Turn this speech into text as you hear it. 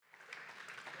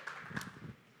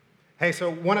Hey,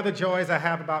 so one of the joys I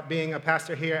have about being a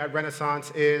pastor here at Renaissance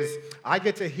is I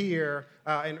get to hear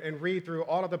and read through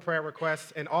all of the prayer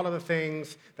requests and all of the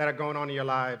things that are going on in your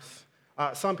lives.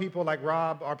 Some people, like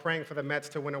Rob, are praying for the Mets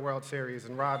to win a World Series,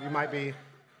 and Rob, you might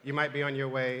be on your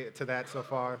way to that so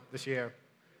far this year.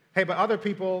 Hey, but other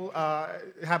people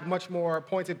have much more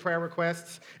pointed prayer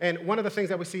requests, and one of the things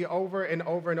that we see over and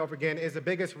over and over again is the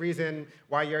biggest reason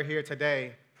why you're here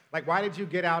today. Like, why did you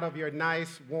get out of your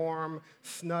nice, warm,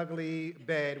 snuggly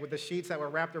bed with the sheets that were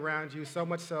wrapped around you so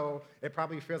much so it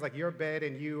probably feels like your bed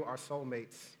and you are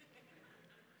soulmates?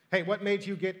 Hey, what made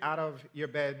you get out of your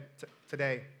bed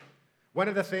today? One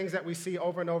of the things that we see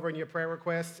over and over in your prayer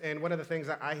requests, and one of the things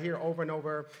that I hear over and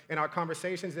over in our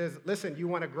conversations is, listen, you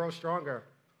want to grow stronger.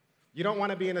 You don't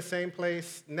want to be in the same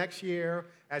place next year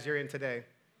as you're in today.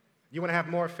 You want to have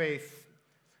more faith.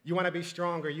 You want to be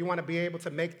stronger. You want to be able to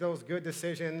make those good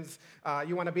decisions.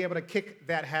 You want to be able to kick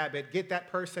that habit, get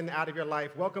that person out of your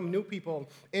life, welcome new people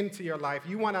into your life.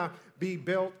 You want to be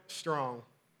built strong.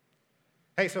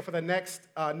 Hey, so for the next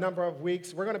number of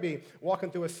weeks, we're going to be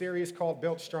walking through a series called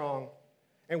Built Strong.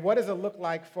 And what does it look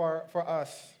like for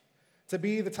us to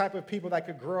be the type of people that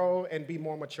could grow and be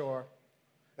more mature?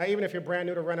 Now, even if you're brand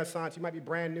new to Renaissance, you might be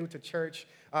brand new to church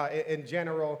in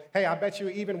general. Hey, I bet you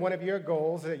even one of your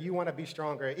goals is that you want to be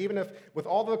stronger. Even if with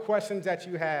all the questions that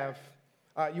you have,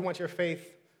 you want your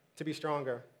faith to be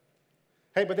stronger.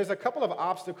 Hey, but there's a couple of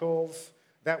obstacles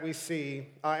that we see,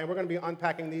 and we're going to be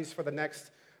unpacking these for the next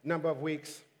number of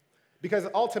weeks. Because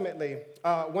ultimately,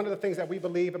 one of the things that we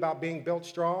believe about being built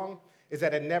strong is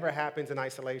that it never happens in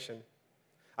isolation.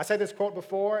 I said this quote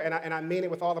before, and I mean it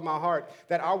with all of my heart,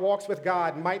 that our walks with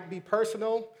God might be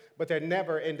personal, but they're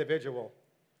never individual.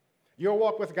 Your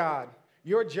walk with God,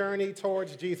 your journey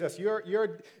towards Jesus,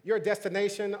 your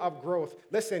destination of growth.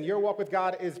 Listen, your walk with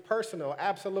God is personal,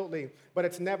 absolutely, but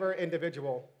it's never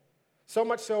individual. So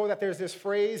much so that there's this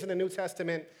phrase in the New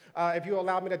Testament, if you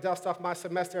allow me to dust off my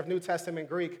semester of New Testament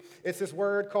Greek, it's this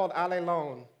word called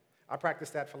allelon. I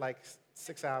practiced that for like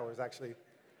 6 hours, actually.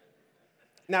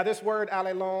 Now, this word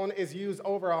allelon is used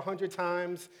over 100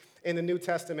 times in the New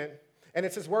Testament, and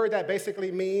it's this word that basically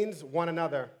means one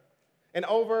another. And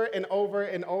over and over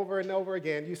and over and over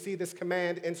again, you see this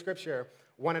command in Scripture,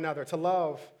 one another, to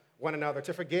love one another,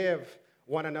 to forgive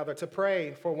one another, to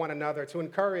pray for one another, to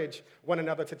encourage one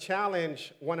another, to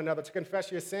challenge one another, to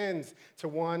confess your sins to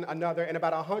one another. And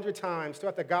about 100 times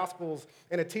throughout the Gospels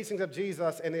and the teachings of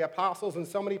Jesus and the apostles and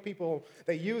so many people,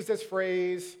 they use this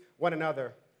phrase, one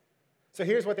another. So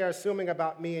here's what they're assuming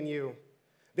about me and you.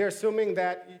 They're assuming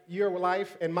that your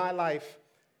life and my life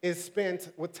is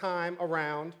spent with time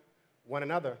around one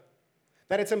another.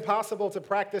 That it's impossible to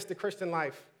practice the Christian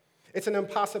life. It's an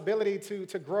impossibility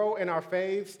to grow in our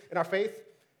faith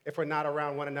if we're not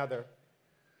around one another.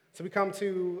 So we come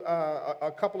to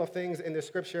a couple of things in the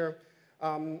scripture.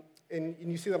 And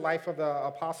you see the life of the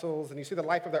apostles, and you see the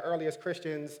life of the earliest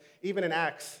Christians, even in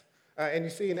Acts. And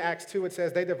you see in Acts 2, it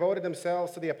says, they devoted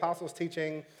themselves to the apostles'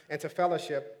 teaching and to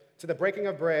fellowship, to the breaking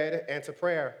of bread and to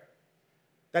prayer.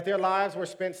 That their lives were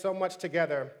spent so much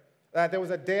together. There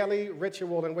was a daily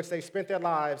ritual in which they spent their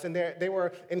lives, and they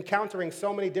were encountering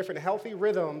so many different healthy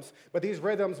rhythms, but these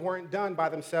rhythms weren't done by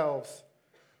themselves.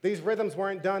 These rhythms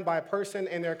weren't done by a person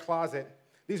in their closet.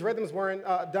 These rhythms weren't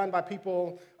done by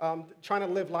people trying to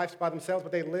live lives by themselves,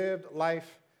 but they lived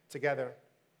life together.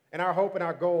 And our hope and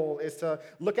our goal is to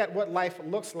look at what life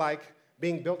looks like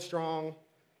being built strong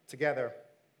together,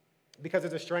 because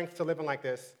there's a strength to living like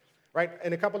this. Right?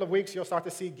 In a couple of weeks, you'll start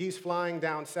to see geese flying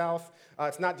down south.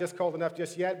 It's not just cold enough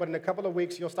just yet, but in a couple of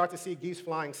weeks, you'll start to see geese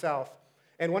flying south.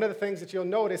 And one of the things that you'll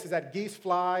notice is that geese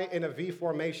fly in a V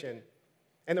formation.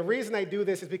 And the reason they do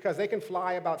this is because they can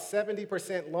fly about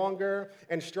 70% longer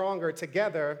and stronger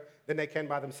together than they can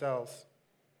by themselves.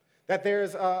 That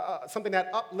there's something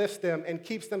that uplifts them and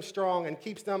keeps them strong and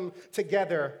keeps them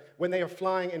together when they are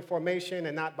flying in formation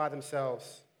and not by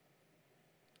themselves.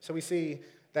 So we see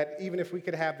that even if we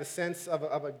could have the sense of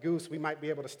a goose, we might be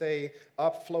able to stay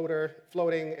up,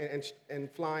 floating and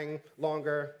flying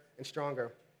longer and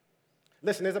stronger.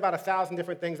 Listen, there's about 1,000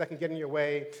 different things that can get in your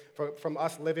way from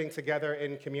us living together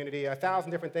in community, 1,000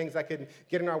 different things that can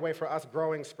get in our way for us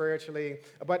growing spiritually.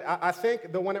 But I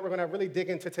think the one that we're going to really dig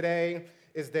into today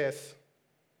is this.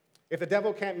 If the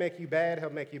devil can't make you bad, he'll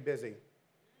make you busy.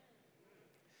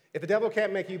 If the devil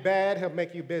can't make you bad, he'll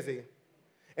make you busy.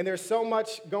 And there's so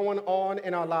much going on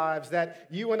in our lives that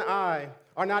you and I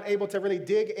are not able to really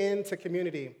dig into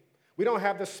community. We don't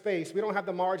have the space, we don't have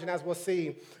the margin, as we'll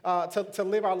see, to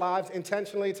live our lives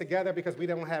intentionally together because we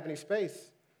don't have any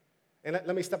space. And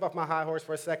let me step off my high horse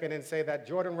for a second and say that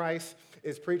Jordan Rice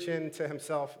is preaching to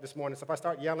himself this morning. So if I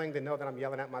start yelling, then know that I'm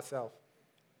yelling at myself.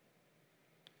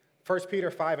 1 Peter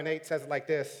 5:8 says it like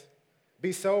this: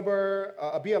 Be sober,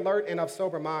 be alert and of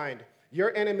sober mind.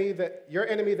 Your enemy,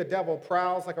 the devil,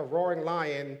 prowls like a roaring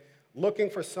lion looking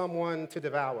for someone to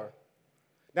devour.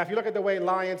 Now, if you look at the way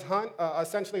lions hunt,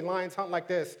 essentially lions hunt like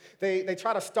this. They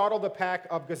try to startle the pack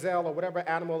of gazelle or whatever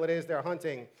animal it is they're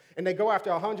hunting. And they go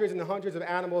after hundreds and hundreds of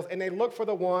animals, and they look for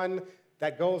the one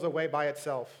that goes away by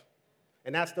itself.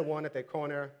 And that's the one that they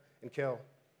corner and kill.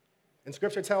 And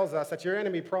Scripture tells us that your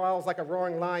enemy prowls like a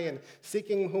roaring lion,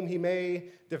 seeking whom he may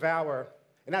devour.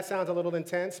 And that sounds a little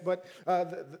intense, but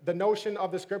the notion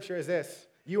of the Scripture is this: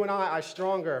 you and I are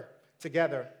stronger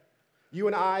together. You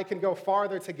and I can go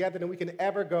farther together than we can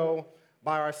ever go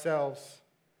by ourselves.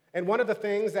 And one of the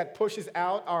things that pushes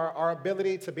out our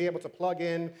ability to be able to plug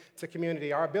in to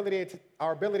community, our ability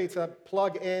to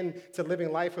plug in to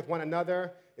living life with one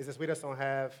another, is this: we just don't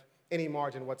have any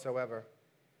margin whatsoever.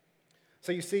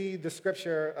 So you see the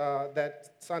scripture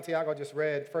that Santiago just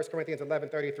read, 1 Corinthians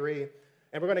 11:33,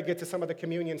 and we're going to get to some of the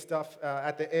communion stuff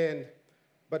at the end.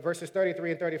 But verses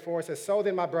 33 and 34 says, So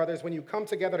then, my brothers, when you come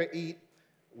together to eat,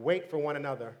 wait for one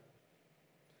another.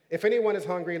 If anyone is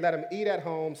hungry, let him eat at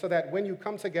home, so that when you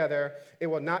come together, it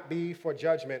will not be for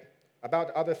judgment.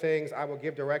 About other things, I will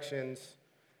give directions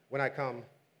when I come.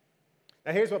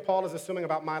 Now, here's what Paul is assuming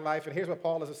about my life, and here's what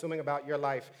Paul is assuming about your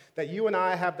life: that you and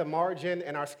I have the margin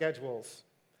in our schedules.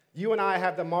 You and I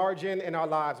have the margin in our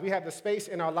lives. We have the space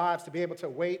in our lives to be able to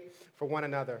wait for one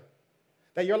another.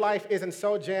 That your life isn't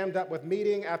so jammed up with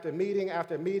meeting after meeting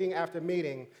after meeting after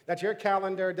meeting that your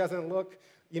calendar doesn't look,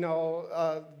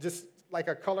 just like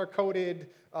a color-coded,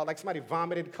 like somebody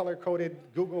vomited color-coded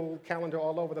Google calendar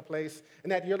all over the place,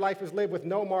 and that your life is lived with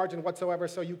no margin whatsoever,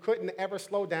 so you couldn't ever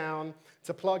slow down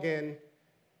to plug in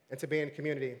and to be in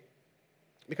community.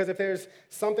 Because if there's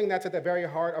something that's at the very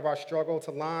heart of our struggle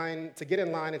to get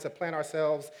in line and to plant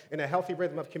ourselves in a healthy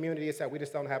rhythm of community, it's that we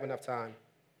just don't have enough time.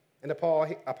 And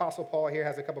Apostle Paul here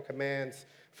has a couple commands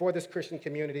for this Christian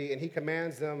community, and he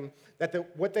commands them that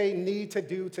what they need to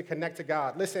do to connect to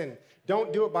God. Listen,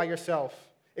 don't do it by yourself.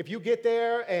 If you get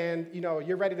there and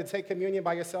you're ready to take communion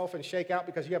by yourself and shake out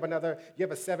because you have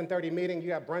a 7:30 meeting,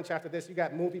 you have brunch after this, you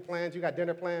got movie plans, you got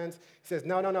dinner plans, he says,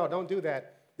 no, don't do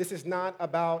that. This is not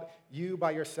about you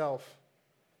by yourself.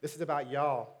 This is about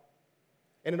y'all.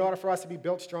 And in order for us to be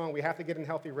built strong, we have to get in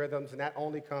healthy rhythms, and that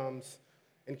only comes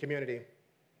in community.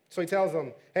 So he tells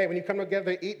them, hey, when you come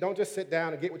together to eat, don't just sit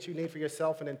down and get what you need for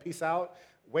yourself and then peace out.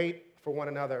 Wait for one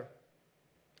another.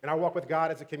 And our walk with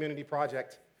God is a community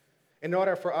project. In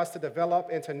order for us to develop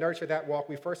and to nurture that walk,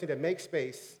 we first need to make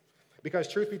space, because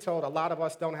truth be told, a lot of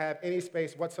us don't have any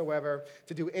space whatsoever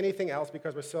to do anything else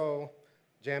because we're so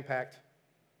jam-packed.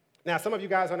 Now, some of you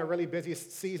guys are in a really busy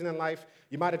season in life.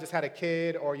 You might have just had a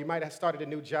kid, or you might have started a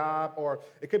new job, or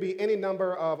it could be any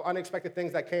number of unexpected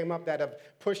things that came up that have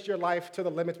pushed your life to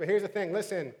the limits. But here's the thing,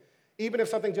 listen, even if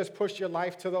something just pushed your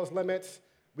life to those limits,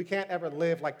 we can't ever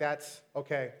live like that's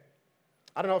okay.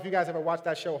 I don't know if you guys ever watched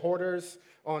that show Hoarders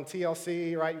on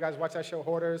TLC, right? You guys watch that show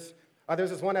Hoarders?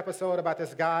 There's this one episode about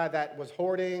this guy that was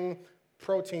hoarding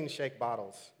protein shake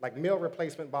bottles, like meal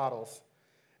replacement bottles.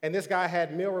 And this guy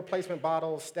had meal replacement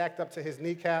bottles stacked up to his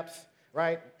kneecaps,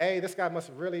 right? Hey, this guy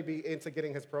must really be into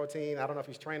getting his protein. I don't know if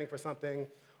he's training for something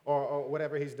or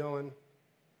whatever he's doing.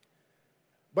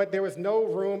 But there was no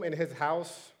room in his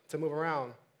house to move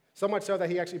around, so much so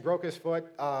that he actually broke his foot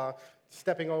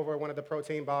stepping over one of the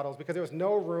protein bottles because there was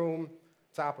no room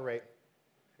to operate.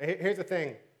 And here's the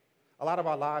thing. A lot of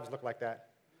our lives look like that.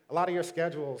 A lot of your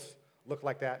schedules look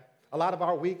like that. A lot of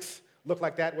our weeks look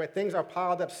like that, where things are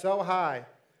piled up so high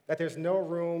that there's no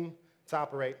room to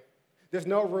operate. There's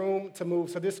no room to move.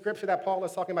 So this scripture that Paul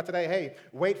is talking about today, hey,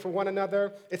 wait for one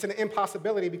another, it's an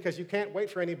impossibility because you can't wait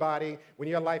for anybody when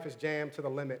your life is jammed to the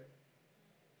limit.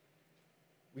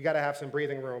 We got to have some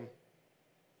breathing room.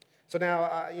 So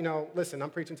now, listen,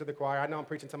 I'm preaching to the choir. I know I'm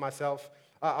preaching to myself.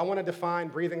 I want to define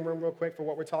breathing room real quick for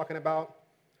what we're talking about.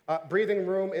 Breathing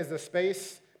room is the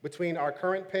space between our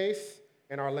current pace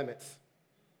and our limits.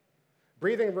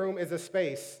 Breathing room is a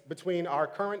space between our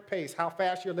current pace, how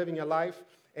fast you're living your life,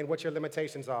 and what your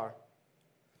limitations are.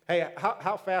 Hey,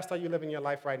 how fast are you living your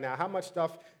life right now? How much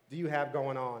stuff do you have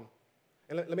going on?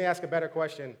 And let me ask a better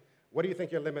question. What do you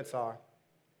think your limits are?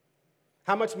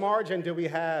 How much margin do we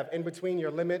have in between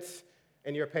your limits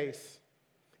and your pace?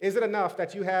 Is it enough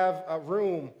that you have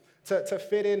room to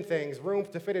fit in things, room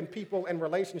to fit in people and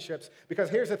relationships? Because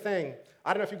here's the thing.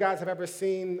 I don't know if you guys have ever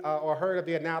seen or heard of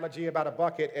the analogy about a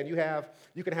bucket, and you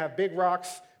can have big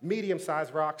rocks,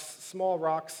 medium-sized rocks, small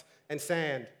rocks, and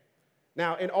sand.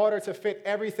 Now, in order to fit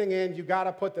everything in, you got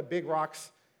to put the big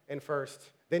rocks in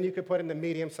first. Then you can put in the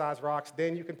medium-sized rocks.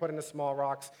 Then you can put in the small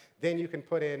rocks. Then you can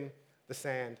put in the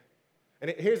sand.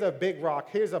 And here's a big rock.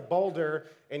 Here's a boulder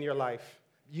in your life,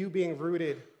 you being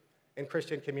rooted in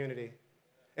Christian community.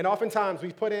 And oftentimes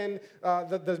we put in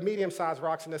the medium-sized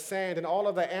rocks and the sand and all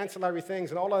of the ancillary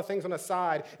things and all of the things on the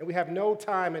side, and we have no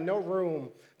time and no room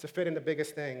to fit in the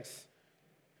biggest things.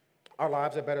 Our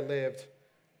lives are better lived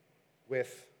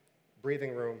with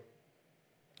breathing room.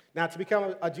 Now, to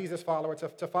become a Jesus follower,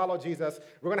 to follow Jesus,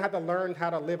 we're going to have to learn how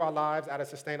to live our lives at a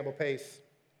sustainable pace.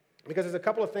 Because there's a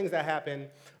couple of things that happen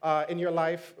in your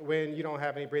life when you don't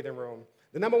have any breathing room.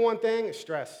 The number one thing is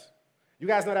stress. You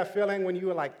guys know that feeling when you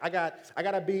were like, I got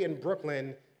to be in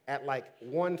Brooklyn at like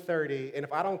 1:30, and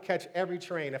if I don't catch every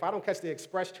train, if I don't catch the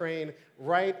express train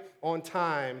right on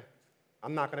time,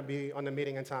 I'm not going to be on the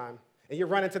meeting in time. And you're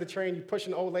running to the train, you're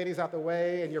pushing old ladies out the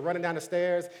way, and you're running down the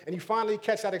stairs, and you finally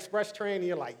catch that express train, and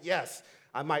you're like, yes,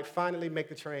 I might finally make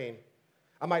the train.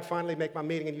 I might finally make my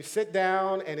meeting. And you sit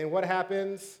down, and then what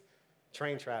happens?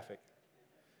 Train traffic.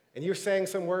 And you're saying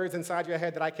some words inside your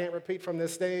head that I can't repeat from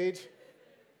this stage.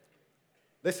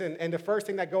 Listen, and the first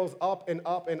thing that goes up and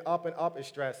up and up and up is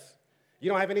stress. You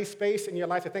don't have any space in your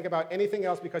life to think about anything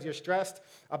else because you're stressed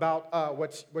about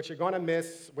what you're going to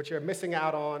miss, what you're missing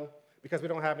out on, because we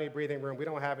don't have any breathing room. We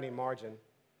don't have any margin.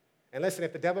 And listen,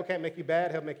 if the devil can't make you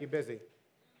bad, he'll make you busy.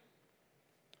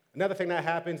 Another thing that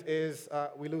happens is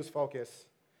we lose focus.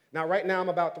 Now, right now, I'm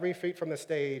about 3 feet from the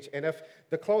stage, and if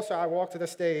the closer I walk to the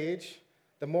stage,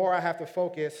 the more I have to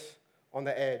focus on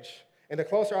the edge. And the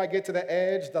closer I get to the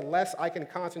edge, the less I can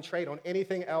concentrate on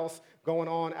anything else going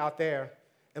on out there.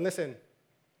 And listen,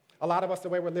 a lot of us, the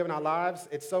way we're living our lives,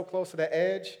 it's so close to the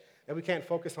edge that we can't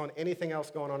focus on anything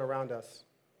else going on around us.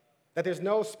 That there's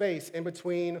no space in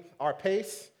between our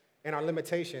pace and our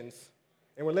limitations.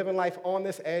 And we're living life on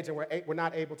this edge, and we're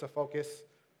not able to focus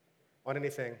on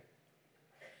anything.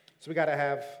 So we got to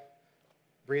have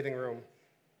breathing room.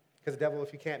 Because the devil,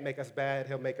 if he can't make us bad,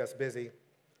 he'll make us busy.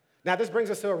 Now, this brings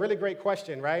us to a really great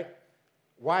question, right?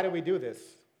 Why do we do this?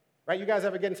 Right? You guys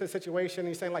ever get into a situation and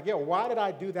you're saying, like, yo, why did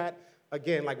I do that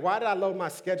again? Like, why did I load my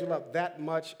schedule up that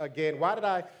much again? Why did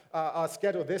I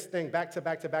schedule this thing back to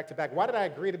back to back to back? Why did I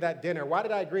agree to that dinner? Why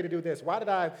did I agree to do this? Why did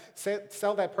I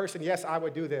tell that person, yes, I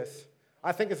would do this?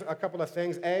 I think it's a couple of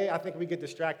things. A, I think we get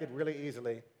distracted really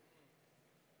easily.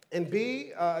 And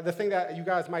B, the thing that you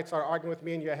guys might start arguing with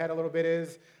me in your head a little bit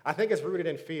is, I think it's rooted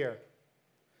in fear.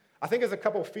 I think there's a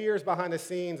couple of fears behind the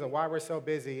scenes of why we're so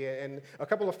busy, and a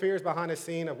couple of fears behind the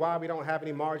scene of why we don't have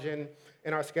any margin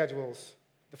in our schedules.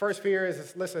 The first fear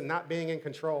is, listen, not being in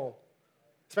control,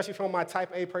 especially from my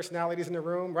type A personalities in the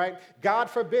room, right? God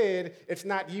forbid it's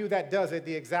not you that does it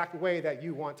the exact way that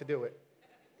you want to do it.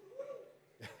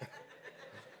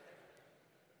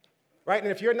 Right?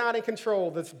 And if you're not in control,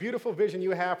 this beautiful vision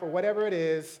you have for whatever it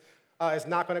is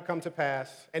not going to come to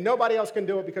pass. And nobody else can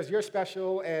do it because you're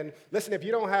special. And listen, if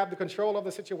you don't have the control of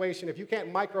the situation, if you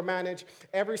can't micromanage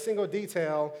every single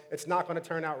detail, it's not going to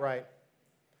turn out right.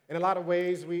 In a lot of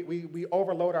ways, we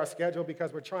overload our schedule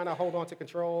because we're trying to hold on to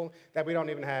control that we don't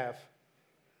even have.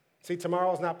 See,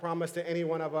 tomorrow's not promised to any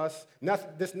one of us.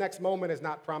 This next moment is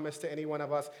not promised to any one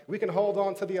of us. We can hold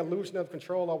on to the illusion of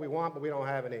control all we want, but we don't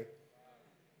have any.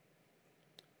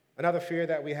 Another fear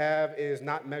that we have is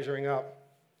not measuring up.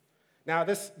 Now,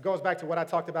 this goes back to what I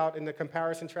talked about in the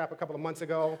comparison trap a couple of months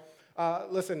ago.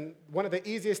 Listen, one of the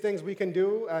easiest things we can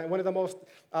do, one of the most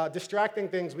distracting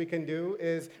things we can do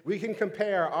is we can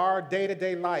compare our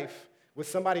day-to-day life with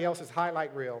somebody else's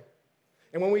highlight reel.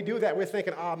 And when we do that, we're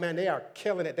thinking, oh, man, they are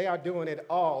killing it. They are doing it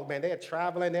all. Man, they are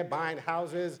traveling. They're buying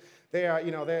houses. They're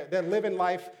living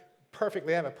life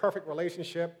perfectly. They have a perfect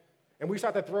relationship. And we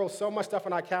start to throw so much stuff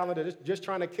on our calendar just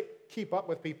trying to keep up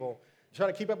with people, try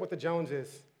to keep up with the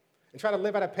Joneses, and try to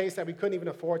live at a pace that we couldn't even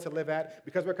afford to live at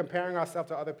because we're comparing ourselves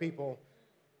to other people.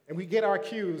 And we get our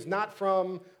cues not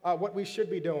from what we should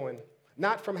be doing,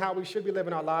 not from how we should be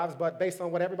living our lives, but based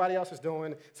on what everybody else is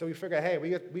doing. So we figure, hey,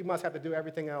 we must have to do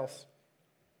everything else.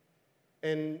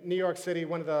 In New York City,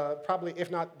 one of the, probably, if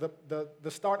not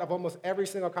the start of almost every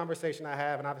single conversation I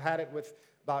have, and I've had it with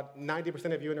about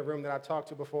 90% of you in the room that I've talked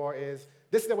to before, is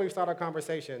this is the way we start our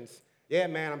conversations. Yeah,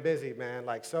 man, I'm busy, man,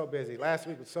 like so busy. Last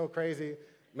week was so crazy.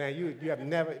 Man, you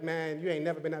ain't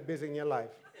never been that busy in your life.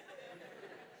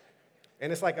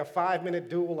 And it's like a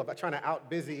 5-minute duel of trying to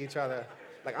out-busy each other.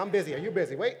 Like, I'm busy, are you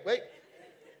busy? Wait.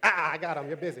 I got him,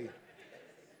 you're busy.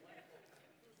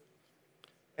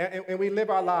 And we live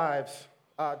our lives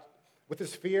with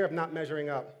this fear of not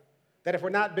measuring up. That if we're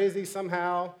not busy,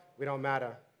 somehow we don't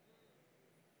matter.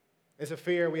 It's a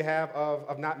fear we have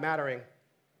of not mattering.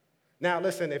 Now,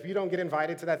 listen, if you don't get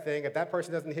invited to that thing, if that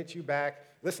person doesn't hit you back,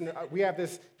 listen, we have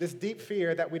this deep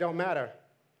fear that we don't matter.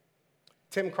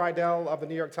 Tim Krydell of the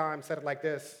New York Times said it like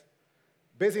this: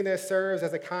 busyness serves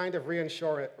as a kind of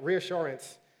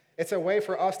reassurance. It's a way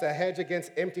for us to hedge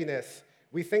against emptiness.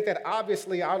 We think that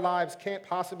obviously our lives can't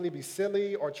possibly be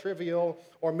silly or trivial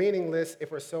or meaningless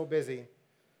if we're so busy.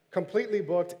 Completely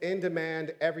booked, in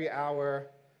demand every hour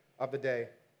of the day.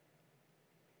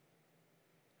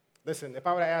 Listen, if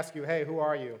I were to ask you, hey, who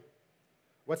are you?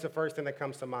 What's the first thing that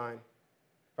comes to mind?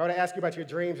 If I were to ask you about your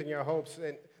dreams and your hopes,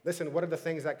 and listen, what are the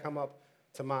things that come up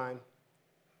to mind?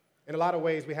 In a lot of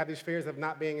ways, we have these fears of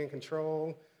not being in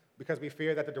control because we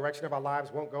fear that the direction of our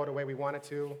lives won't go the way we want it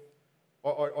to,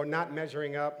 or not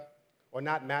measuring up, or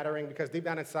not mattering, because deep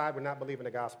down inside, we're not believing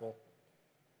the gospel.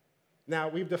 Now,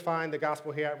 we've defined the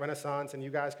gospel here at Renaissance, and you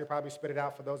guys could probably spit it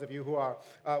out for those of you who are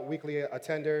weekly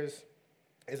attenders.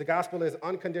 The gospel is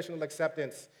unconditional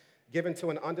acceptance given to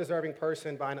an undeserving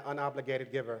person by an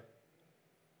unobligated giver.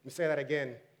 Let me say that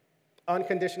again.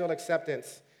 Unconditional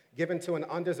acceptance given to an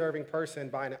undeserving person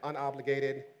by an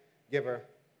unobligated giver.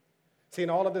 See, in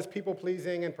all of this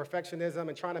people-pleasing and perfectionism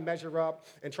and trying to measure up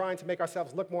and trying to make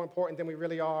ourselves look more important than we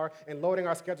really are and loading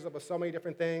our schedules up with so many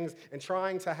different things and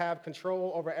trying to have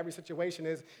control over every situation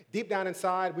is, deep down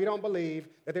inside, we don't believe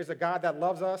that there's a God that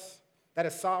loves us, that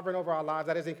is sovereign over our lives,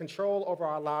 that is in control over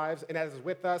our lives, and that is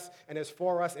with us and is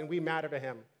for us, and we matter to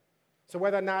him. So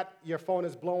whether or not your phone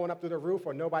is blowing up through the roof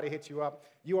or nobody hits you up,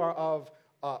 you are of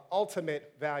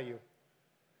ultimate value.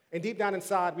 And deep down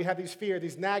inside, we have these fears,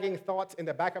 these nagging thoughts in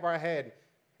the back of our head.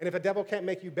 And if the devil can't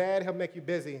make you bad, he'll make you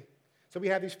busy. So we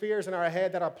have these fears in our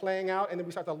head that are playing out, and then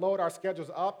we start to load our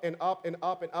schedules up and up and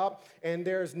up and up, and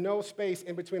there's no space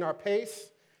in between our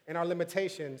pace and our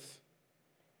limitations.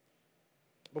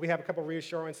 But we have a couple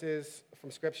reassurances from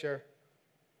Scripture.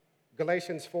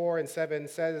 Galatians 4:7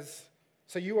 says,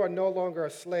 "So you are no longer a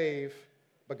slave,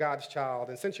 but God's child.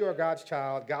 And since you are God's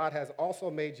child, God has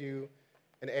also made you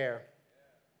an heir."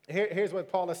 Here's what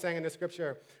Paul is saying in the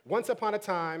Scripture. Once upon a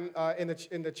time, in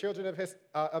the children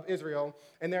of Israel,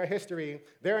 in their history,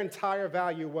 their entire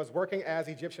value was working as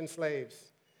Egyptian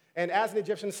slaves. And as an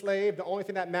Egyptian slave, the only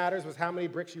thing that matters was how many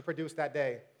bricks you produced that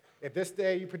day. If this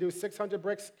day you produce 600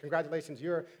 bricks, congratulations,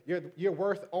 you're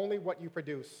worth only what you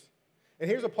produce. And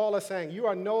here's what Paul is saying. You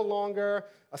are no longer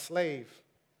a slave,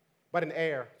 but an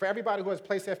heir. For everybody who has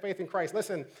placed their faith in Christ,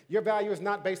 listen, your value is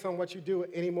not based on what you do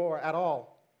anymore at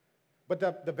all.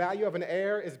 But the value of an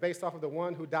heir is based off of the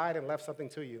one who died and left something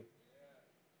to you.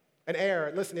 An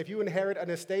heir, listen, if you inherit an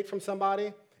estate from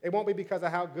somebody, it won't be because of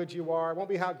how good you are. It won't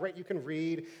be how great you can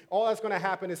read. All that's going to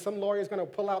happen is some lawyer is going to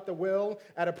pull out the will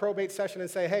at a probate session and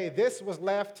say, hey, this was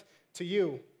left to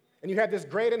you. And you have this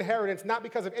great inheritance, not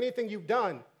because of anything you've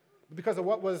done, but because of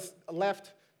what was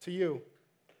left to you.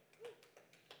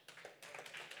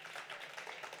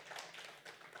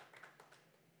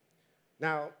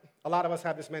 Now, a lot of us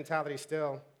have this mentality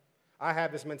still. I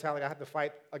have this mentality. I have to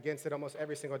fight against it almost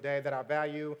every single day, that our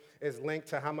value is linked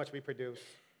to how much we produce.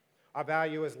 Our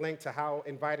value is linked to how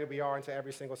invited we are into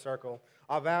every single circle.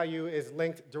 Our value is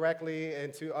linked directly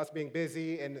into us being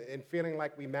busy and feeling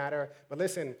like we matter. But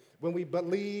listen, when we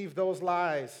believe those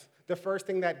lies, the first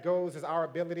thing that goes is our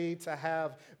ability to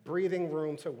have breathing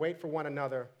room, to wait for one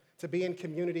another, to be in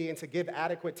community, and to give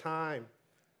adequate time,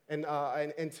 and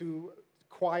to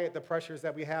quiet the pressures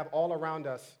that we have all around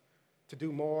us to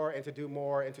do more and to do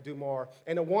more and to do more.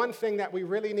 And the one thing that we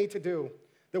really need to do,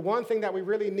 the one thing that we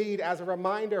really need as a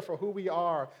reminder for who we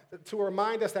are, to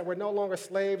remind us that we're no longer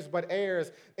slaves but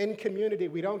heirs in community,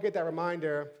 we don't get that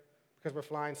reminder because we're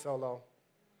flying solo,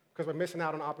 because we're missing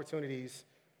out on opportunities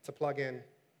to plug in.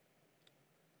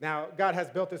 Now, God has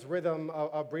built this rhythm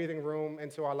of breathing room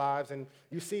into our lives, and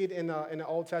you see it in the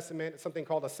Old Testament, something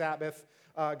called a Sabbath.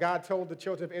 God told the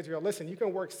children of Israel, listen, you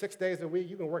can work 6 days a week,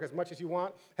 you can work as much as you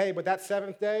want. Hey, but that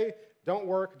seventh day, don't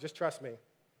work, just trust me.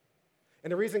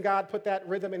 And the reason God put that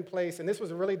rhythm in place, and this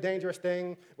was a really dangerous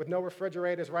thing with no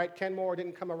refrigerators, right? Ken Moore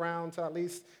didn't come around until at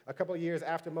least a couple of years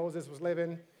after Moses was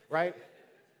living, right?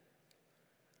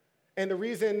 And the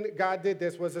reason God did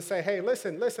this was to say, hey,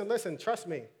 listen, trust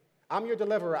me. I'm your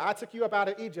deliverer. I took you up out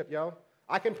of Egypt, yo.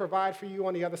 I can provide for you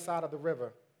on the other side of the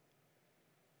river.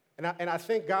 And I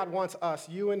think God wants us,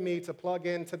 you and me, to plug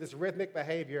into this rhythmic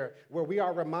behavior where we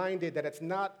are reminded that it's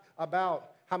not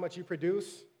about how much you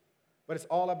produce, but it's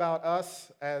all about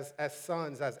us as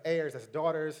sons, as heirs, as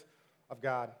daughters of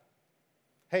God.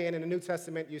 Hey, and in the New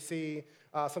Testament, you see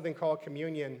something called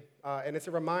communion, and it's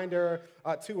a reminder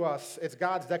to us. It's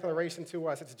God's declaration to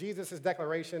us. It's Jesus'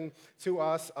 declaration to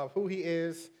us of who he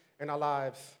is in our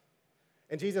lives.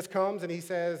 And Jesus comes and he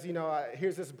says,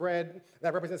 here's this bread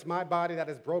that represents my body that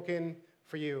is broken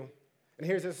for you. And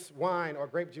here's this wine or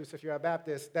grape juice, if you're a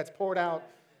Baptist, that's poured out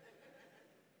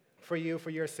for you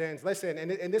for your sins. Listen,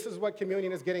 and this is what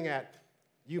communion is getting at.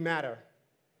 You matter.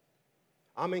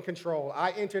 I'm in control.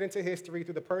 I entered into history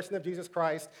through the person of Jesus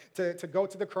Christ to go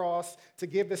to the cross, to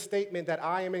give the statement that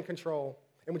I am in control.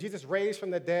 And when Jesus raised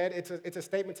from the dead, it's a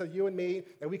statement to you and me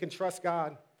that we can trust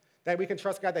God. That we can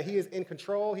trust God that he is in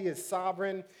control, he is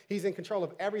sovereign, he's in control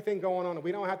of everything going on, and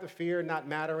we don't have to fear not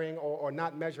mattering or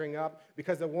not measuring up,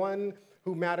 because the one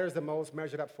who matters the most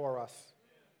measured up for us.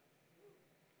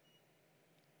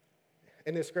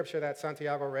 In this scripture that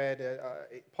Santiago read,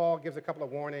 Paul gives a couple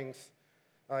of warnings.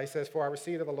 He says, "For I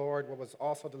received of the Lord what was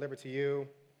also delivered to you,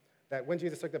 that when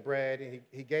Jesus took the bread,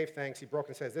 he gave thanks, he broke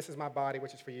and says, 'This is my body,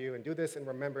 which is for you, and do this in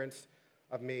remembrance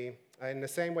of me.' In the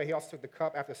same way, he also took the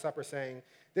cup after supper, saying,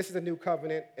 'This is a new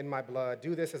covenant in my blood.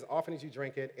 Do this as often as you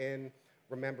drink it in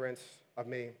remembrance of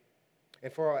me.'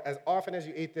 And for as often as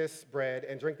you eat this bread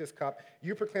and drink this cup,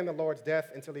 you proclaim the Lord's death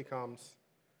until he comes."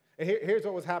 And here's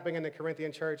what was happening in the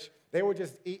Corinthian church. They were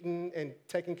just eating and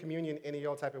taking communion any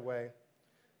old type of way.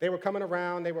 They were coming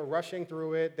around, they were rushing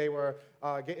through it, they were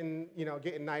getting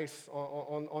nice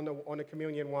on the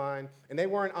communion wine, and they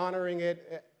weren't honoring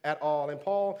it at all. And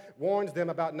Paul warns them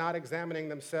about not examining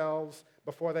themselves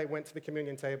before they went to the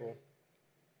communion table.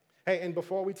 Hey, and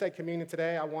before we take communion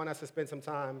today, I want us to spend some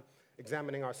time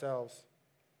examining ourselves.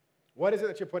 What is it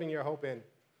that you're putting your hope in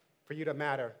for you to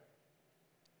matter?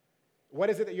 What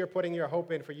is it that you're putting your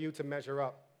hope in for you to measure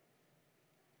up?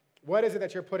 What is it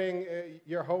that you're putting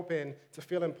your hope in to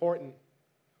feel important?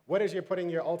 What is you're putting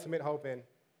your ultimate hope in?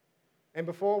 And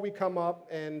before we come up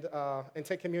and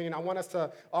take communion, I want us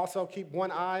to also keep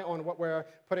one eye on what we're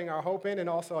putting our hope in and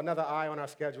also another eye on our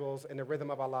schedules and the rhythm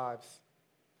of our lives.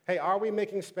 Hey, are we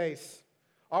making space?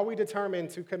 Are we determined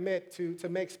to commit to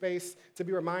make space, to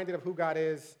be reminded of who God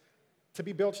is, to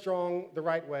be built strong the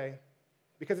right way?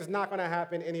 Because it's not going to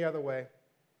happen any other way.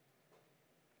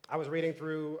 I was reading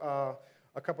through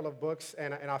a couple of books,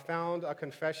 and I found a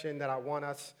confession that I want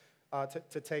us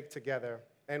to take together.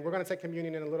 And we're going to take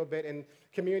communion in a little bit. And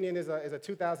communion is a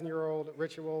 2,000-year-old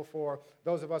ritual for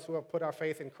those of us who have put our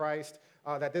faith in Christ,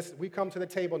 we come to the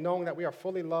table knowing that we are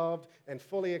fully loved and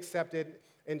fully accepted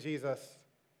in Jesus.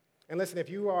 And listen, if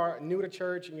you are new to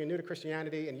church and you're new to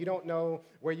Christianity and you don't know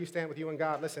where you stand with you and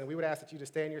God, listen, we would ask that you to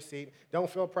stay in your seat. Don't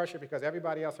feel pressure because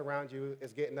everybody else around you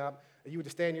is getting up. You would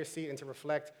just stay in your seat and to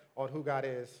reflect on who God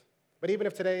is. But even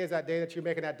if today is that day that you're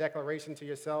making that declaration to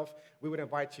yourself, we would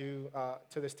invite you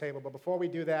to this table. But before we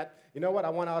do that, you know what? I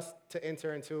want us to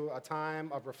enter into a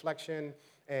time of reflection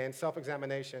and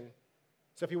self-examination.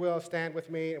 So if you will, stand with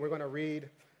me, and we're going to read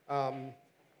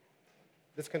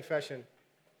this confession.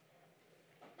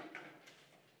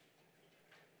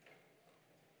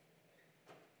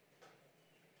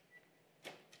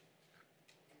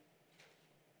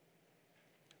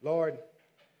 Lord,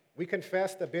 we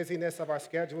confess the busyness of our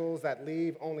schedules that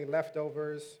leave only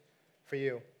leftovers for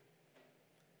you.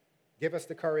 Give us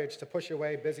the courage to push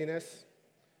away busyness,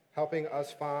 helping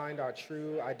us find our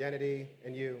true identity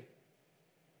in you.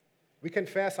 We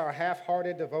confess our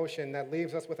half-hearted devotion that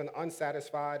leaves us with an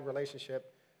unsatisfied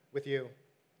relationship with you.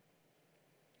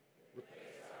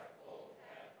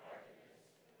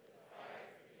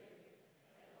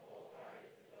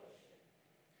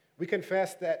 We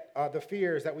confess that the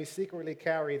fears that we secretly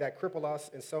carry that cripple us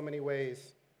in so many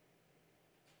ways.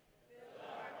 Fill our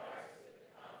hearts with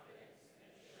the confidence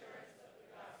and assurance of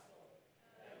the gospel,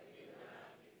 that we do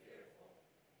not be fearful.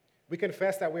 We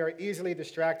confess that we are easily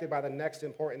distracted by the next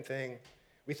important thing.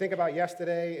 We think about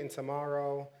yesterday and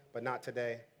tomorrow, but not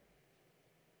today.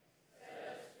 Set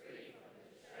us free from the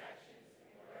distractions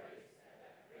and worries that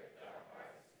have gripped our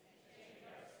hearts and chained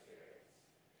our spirits.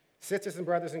 Sisters and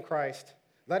brothers in Christ,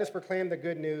 let us proclaim the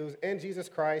good news. In Jesus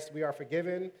Christ, we are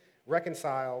forgiven,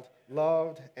 reconciled,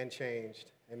 loved, and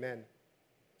changed. Amen.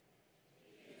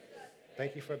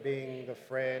 Thank you for being the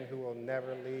friend who will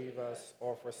never leave us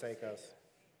or forsake us.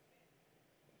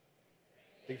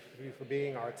 Thank you for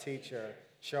being our teacher,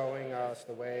 showing us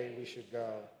the way we should go.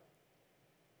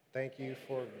 Thank you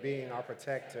for being our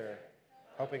protector,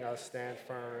 helping us stand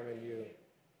firm in you.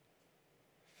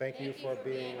 Thank you for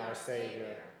being our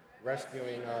Savior,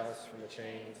 rescuing us from the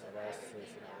chains of our sins.